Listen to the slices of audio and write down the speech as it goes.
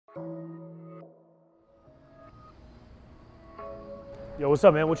Yo, what's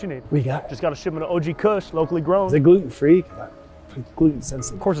up, man? What you need? We got Just got a shipment of OG Kush, locally grown. Is it gluten-free? Gluten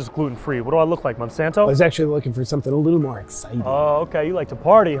sensitive. Of course it's gluten-free. What do I look like, Monsanto? I was actually looking for something a little more exciting. Oh, okay. You like to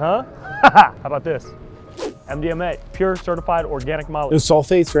party, huh? How about this? MDMA, pure certified organic No moly.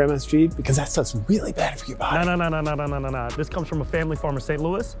 sulfates or MSG, because that stuff's really bad for your body. No. This comes from a family farm in St.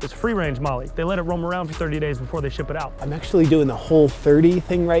 Louis. It's free-range moly. They let it roam around for 30 days before they ship it out. I'm actually doing the Whole30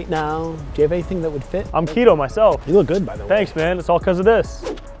 thing right now. Do you have anything that would fit? I'm keto myself. You look good, by the way. Thanks, man. It's all because of this.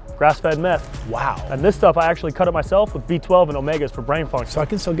 Grass-fed meth. Wow. And this stuff, I actually cut it myself with B12 and omegas for brain function. So I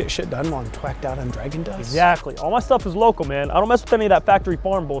can still get shit done while I'm twacked out on dragon dust? Exactly. All my stuff is local, man. I don't mess with any of that factory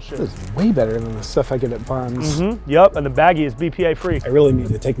farm bullshit. This is way better than the stuff I get at farms. Yep, and the baggie is BPA free. I really need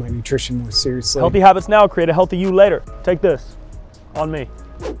to take my nutrition more seriously. Healthy habits now, create a healthy you later. Take this, on me.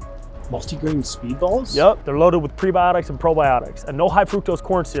 Multigrain speedballs? Yep, they're loaded with prebiotics and probiotics, and no high fructose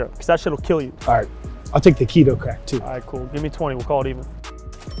corn syrup, because that shit'll kill you. All right, I'll take the keto crack too. All right, cool. Give me 20, we'll call it even.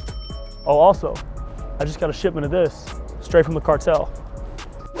 Oh, also, I just got a shipment of this, straight from the cartel.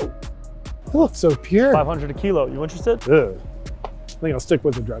 It looks so pure. 500 a kilo, you interested? Ugh. I think I'll stick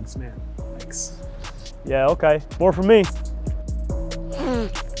with the drugs, man. Thanks. Yeah, okay. More from me.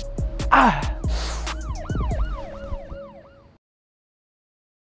 Ah.